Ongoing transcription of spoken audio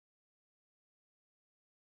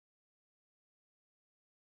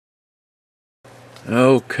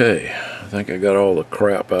Okay, I think I got all the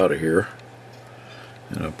crap out of here,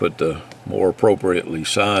 and I put the more appropriately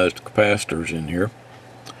sized capacitors in here.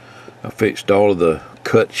 I fixed all of the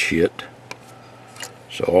cut shit,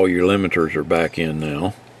 so all your limiters are back in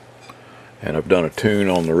now, and I've done a tune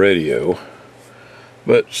on the radio.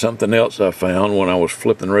 But something else I found when I was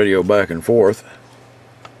flipping the radio back and forth,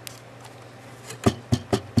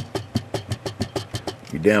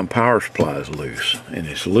 your damn power supply is loose, and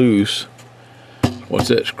it's loose. What's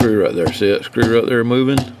that screw right there? See that screw right there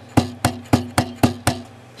moving?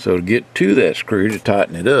 So to get to that screw to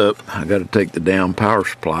tighten it up, I got to take the damn power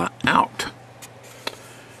supply out.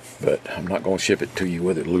 But I'm not going to ship it to you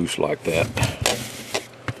with it loose like that.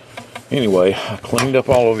 Anyway, I cleaned up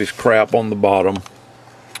all of his crap on the bottom.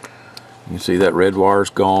 You can see that red wire's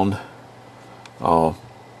gone. I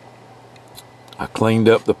cleaned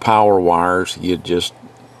up the power wires. You just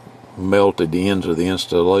melted the ends of the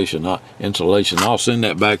insulation. I'll send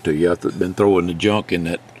that back to you. I've been throwing the junk in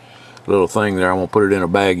that little thing there. I'm going to put it in a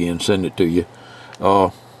baggie and send it to you.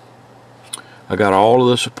 I got all of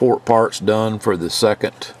the support parts done for the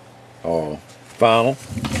second final.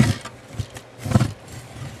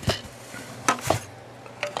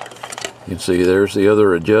 You can see there's the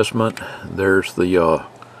other adjustment. There's the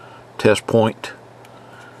test point.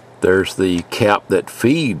 There's the cap that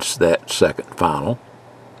feeds that second final.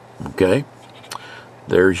 Okay.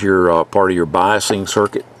 There's your part of your biasing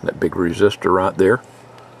circuit, that big resistor right there.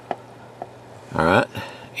 Alright.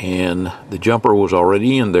 And the jumper was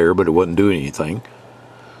already in there, but it wasn't doing anything.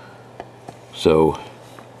 So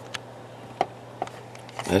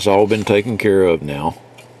that's all been taken care of now.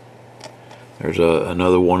 There's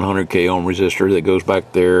another 100k ohm resistor that goes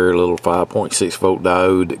back there, a little 5.6 volt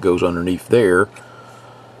diode that goes underneath there.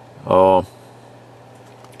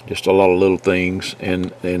 Just a lot of little things,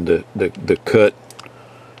 and the cut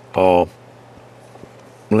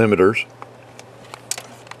limiters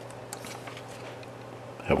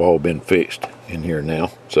have all been fixed in here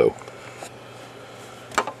now. So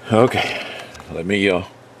okay, let me get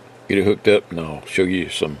it hooked up and I'll show you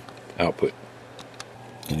some output.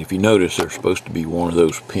 And if you notice, there's supposed to be one of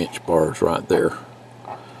those pinch bars right there,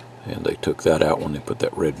 and they took that out when they put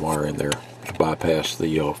that red wire in there to bypass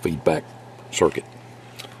the feedback circuit.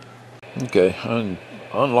 Okay, I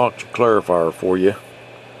unlocked your clarifier for you,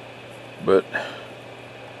 but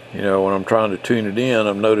you know, when I'm trying to tune it in,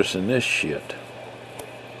 I'm noticing this shit.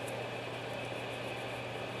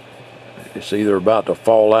 It's either about to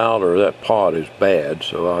fall out or that pot is bad,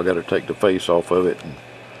 so I got to take the face off of it and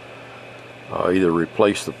either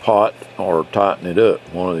replace the pot or tighten it up,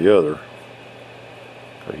 one or the other.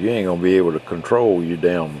 Because you ain't going to be able to control your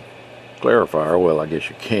damn clarifier. Well, I guess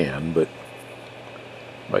you can, but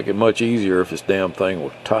make it much easier if this damn thing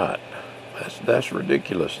was tight. That's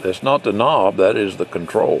ridiculous. That's not the knob, that is the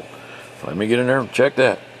control. Let me get in there and check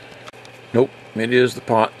that. Nope, it is the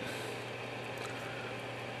pot.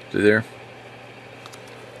 See there?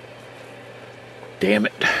 Damn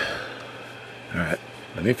it. Alright,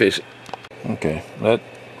 let me fix it. Okay, that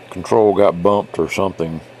control got bumped or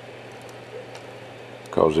something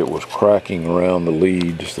because it was cracking around the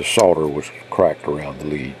leads. The solder was cracked around the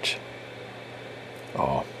leads.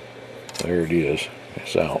 Oh, there it is.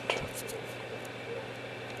 It's out.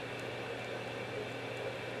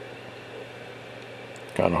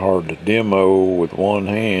 Kind of hard to demo with one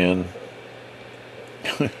hand.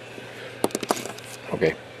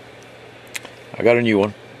 Okay, I got a new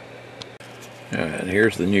one. And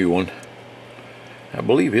here's the new one. I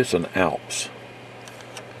believe it's an Alps.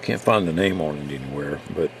 Can't find the name on it anywhere,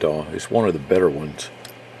 but it's one of the better ones.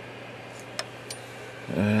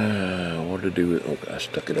 What to do with? Oh, I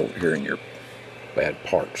stuck it over here in your bad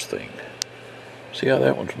parts thing. See how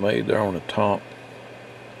that one's made there on the top?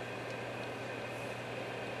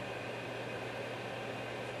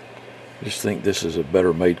 I just think this is a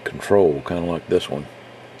better made control, kind of like this one.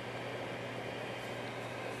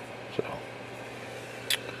 So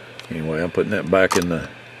anyway, I'm putting that back in the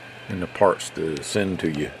parts to send to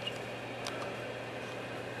you.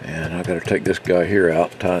 And I got to take this guy here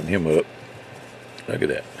out, tighten him up. Look at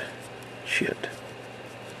that. Shit.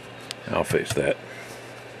 I'll fix that.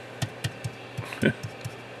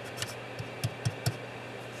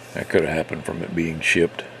 That could have happened from it being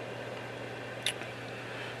shipped.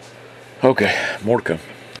 Okay, more to come.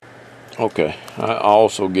 Okay, I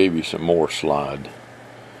also gave you some more slide.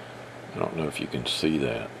 I don't know if you can see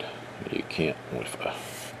that. You can't if I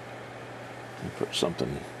put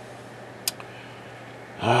something.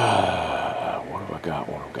 What have I got?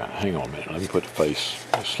 What have I got? Hang on a minute. Let me put the face.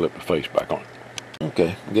 Let's slip the face back on.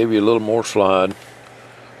 Okay, I gave you a little more slide.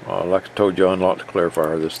 like I told you, I unlocked the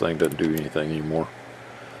clarifier. This thing doesn't do anything anymore.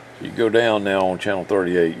 So you go down now on channel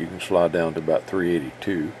 38, you can slide down to about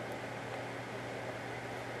 382.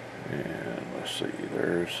 And let's see,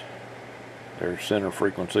 there's center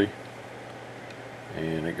frequency.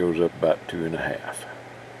 And it goes up about 2.5.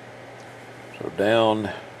 So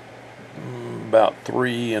down about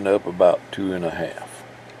 3 and up about 2.5.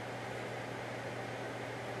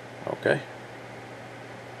 Okay.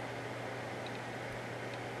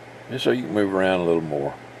 And so you can move around a little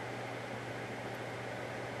more.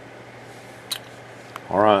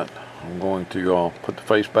 Alright, I'm going to put the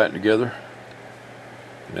face back together,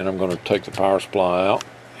 and then I'm going to take the power supply out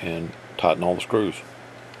and tighten all the screws.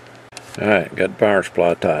 Alright, got the power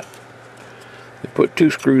supply tight. They put 2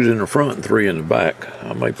 screws in the front and 3 in the back.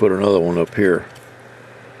 I may put another one up here.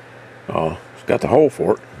 It's got the hole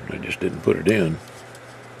for it. They just didn't put it in.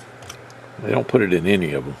 They don't put it in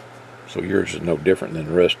any of them. So yours is no different than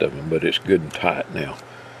the rest of them, but it's good and tight now.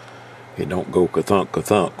 It don't go ka-thunk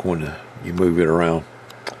ka-thunk when you move it around.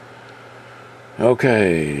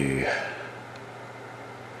 Okay.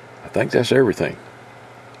 I think that's everything.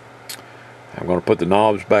 I'm going to put the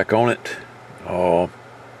knobs back on it,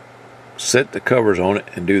 set the covers on it,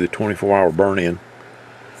 and do the 24-hour burn-in.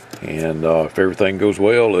 And if everything goes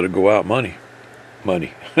well, it'll go out Monday.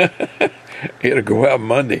 It'll go out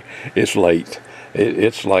Monday. It's late.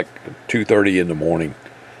 It's like 2:30 in the morning.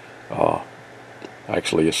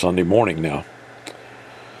 Actually, it's Sunday morning now.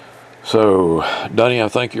 So, Dunny, I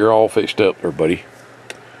think you're all fixed up there, buddy.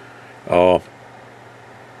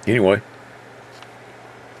 Anyway.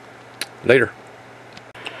 Later.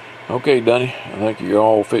 Okay, Dunny, I think you're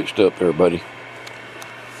all fixed up there, buddy.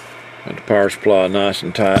 Got the power supply nice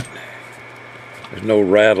and tight. There's no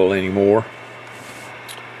rattle anymore.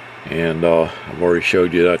 And I've already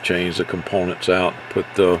showed you that I changed the components out, put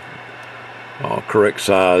the correct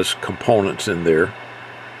size components in there.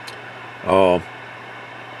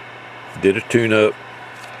 Did a tune-up,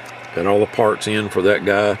 got all the parts in for that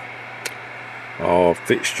guy.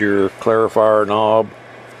 Fixed your clarifier knob.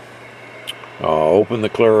 Open the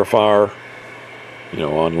clarifier,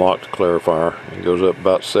 unlock the clarifier. It goes up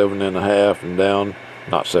about 7.5 and down,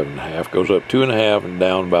 not 7.5, goes up 2.5 and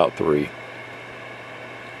down about 3.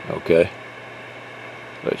 Okay.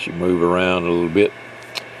 Lets you move around a little bit.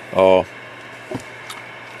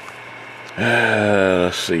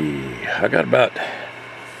 Let's see. I got about,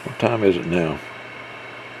 what time is it now?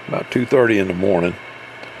 About 2:30 in the morning.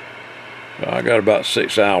 I got about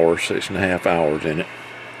 6.5 hours in it.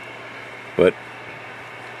 But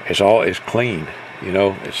it's clean,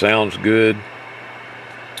 it sounds good.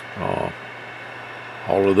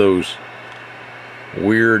 All of those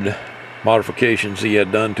weird modifications he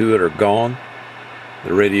had done to it are gone.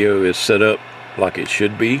 The radio is set up like it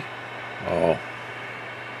should be.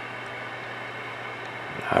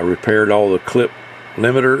 I repaired all the clip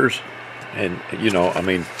limiters, and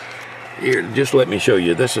here, just let me show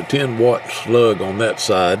you. That's a 10-watt slug on that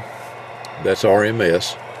side. That's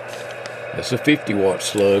RMS. That's a 50-watt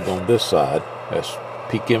slug on this side. That's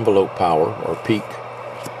peak envelope power, or peak.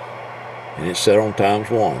 And it's set on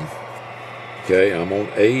 ×1. Okay, I'm on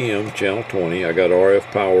AM channel 20. I got RF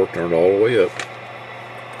power turned all the way up.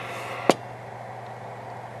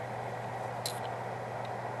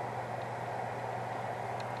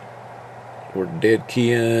 We're dead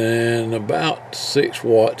keying about 6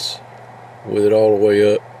 watts with it all the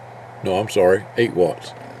way up. No, I'm sorry, 8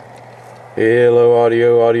 watts. Hello,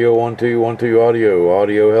 audio, audio, 1 2 1 2, audio,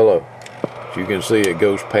 audio, hello. As you can see, it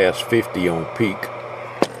goes past 50 on peak.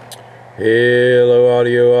 Hello,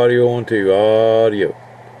 audio, audio, 1 2, audio.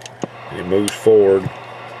 It moves forward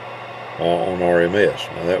on RMS.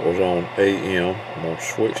 Now that was on AM. I'm going to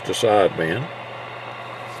switch to sideband.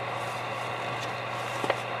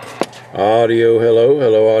 Audio, hello,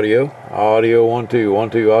 hello, audio. Audio, 1 2 1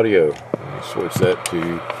 2, audio. Let me switch that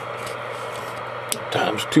to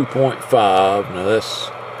times 2.5. Now that's,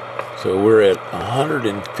 so we're at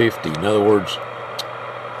 150. In other words,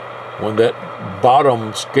 when that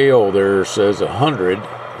bottom scale there says 100,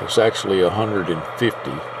 it's actually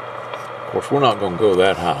 150. Of course, we're not going to go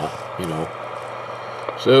that high,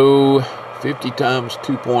 So 50 times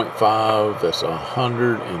 2.5, that's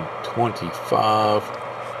 125.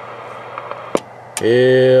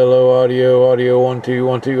 Hello, audio, audio, 1 2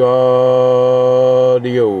 1 2,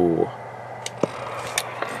 audio.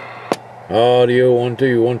 Audio, 1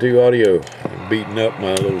 2 1 2, audio. I'm beating up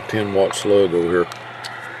my little 10-watt slug over here.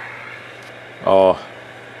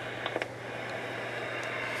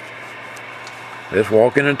 It's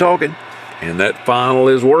walking and talking, and that final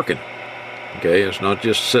is working. Okay, it's not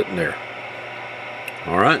just sitting there.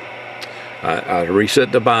 All right. I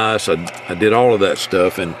reset the bias. I did all of that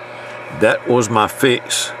stuff, and that was my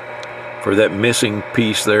fix for that missing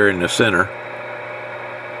piece there in the center.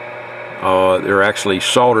 They're actually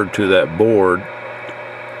soldered to that board,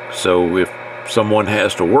 so if someone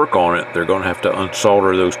has to work on it, they're going to have to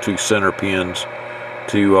unsolder those two center pins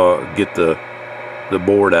to get the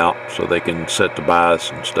board out so they can set the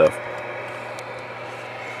bias and stuff.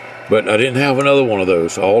 But I didn't have another one of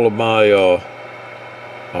those. All of my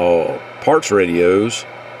parts radios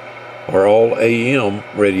are all AM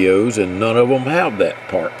radios, and none of them have that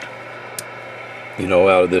part, you know,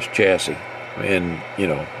 out of this chassis. And, you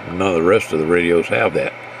know, none of the rest of the radios have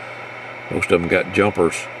that. Most of them got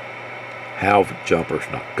jumpers. Have jumpers,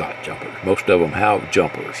 not got jumpers. Most of them have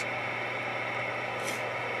jumpers.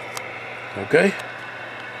 Okay.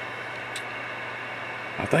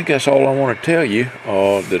 I think that's all I want to tell you.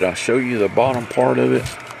 Did I show you the bottom part of it?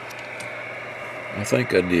 I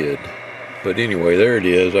think I did. But anyway, there it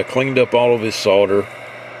is. I cleaned up all of his solder.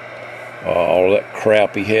 All that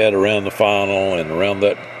crap he had around the final and around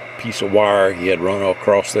that piece of wire he had run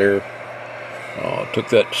across there. Took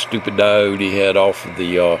that stupid diode he had off of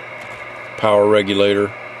the power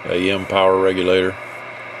regulator, AM power regulator,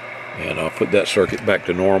 and I put that circuit back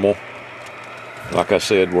to normal. Like I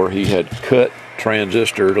said, where he had cut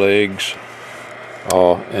transistor legs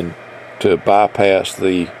and to bypass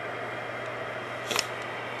the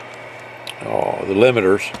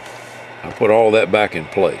limiters, I put all that back in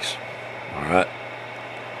place. Alright,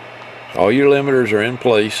 all your limiters are in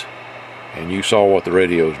place, and you saw what the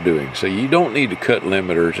radio is doing. So you don't need to cut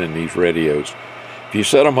limiters in these radios. If you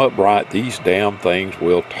set them up right, these damn things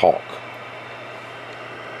will talk.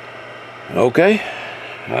 Okay,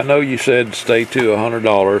 I know you said stay to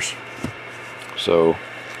 $100, so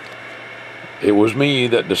it was me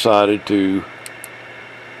that decided to,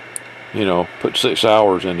 you know, put 6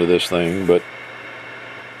 hours into this thing, but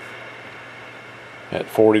at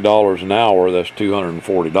 $40 an hour, that's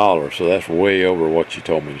 $240, so that's way over what you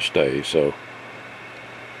told me to stay. So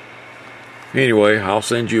anyway, I'll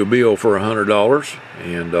send you a bill for $100,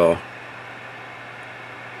 and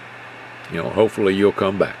you know, hopefully you'll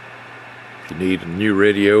come back. If you need a new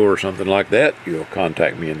radio or something like that, you'll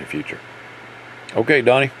contact me in the future. Okay,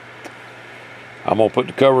 Donnie, I'm gonna put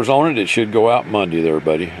the covers on it. It should go out Monday there,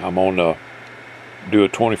 buddy. I'm gonna do a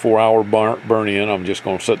 24-hour burn in. I'm just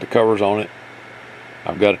gonna set the covers on it.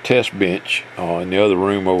 I've got a test bench in the other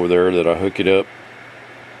room over there that I hook it up.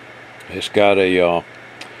 It's got a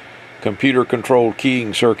computer controlled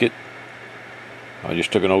keying circuit. I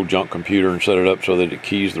just took an old junk computer and set it up so that it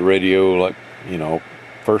keys the radio, like, you know,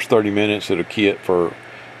 first 30 minutes it'll key it for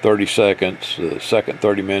 30 seconds. The second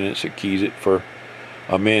 30 minutes it keys it for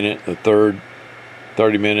a minute. The third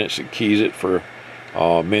 30 minutes it keys it for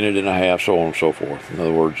a minute and a half, so on and so forth. In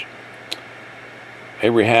other words,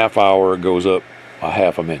 every half hour it goes up a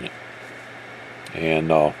half a minute,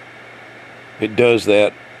 and it does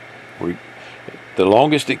that. The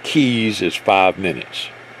longest it keys is 5 minutes,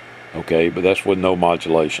 okay, but that's with no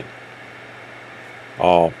modulation.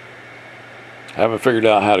 I haven't figured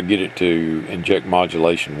out how to get it to inject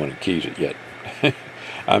modulation when it keys it yet.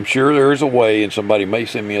 I'm sure there is a way, and somebody may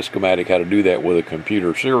send me a schematic how to do that with a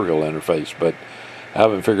computer serial interface, but I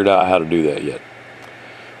haven't figured out how to do that yet.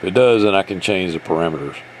 If it does, then I can change the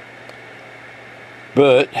parameters.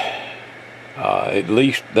 But at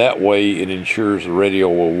least that way it ensures the radio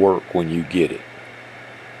will work when you get it.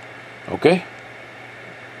 Okay?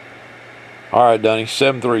 Alright, Donnie,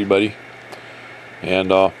 7-3, buddy.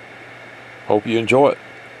 And hope you enjoy it.